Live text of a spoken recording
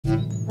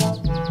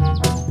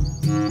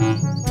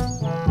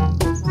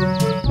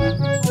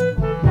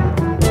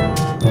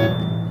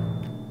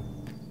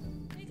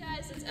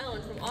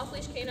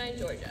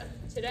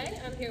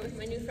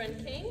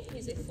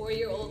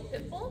4-year-old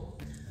pit bull.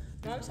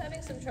 Mom's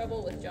having some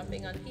trouble with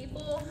jumping on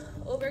people,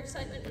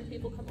 overexcitement when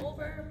people come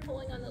over,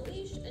 pulling on the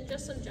leash, and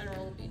just some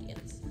general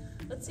obedience.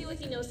 Let's see what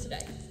he knows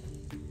today.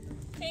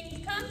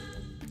 King, come.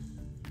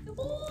 Good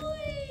boy.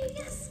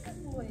 Yes,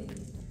 good boy.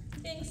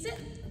 King, sit.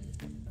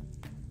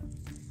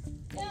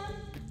 Down.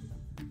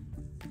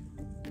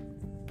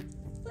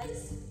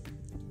 Place.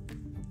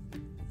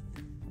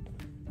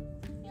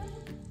 Yeah.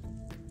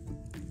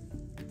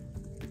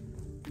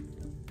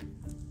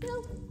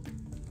 Go.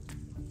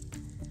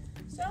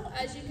 So,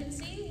 as you can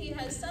see, he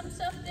has some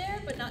stuff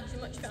there, but not too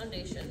much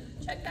foundation.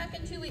 Check back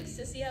in 2 weeks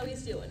to see how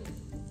he's doing.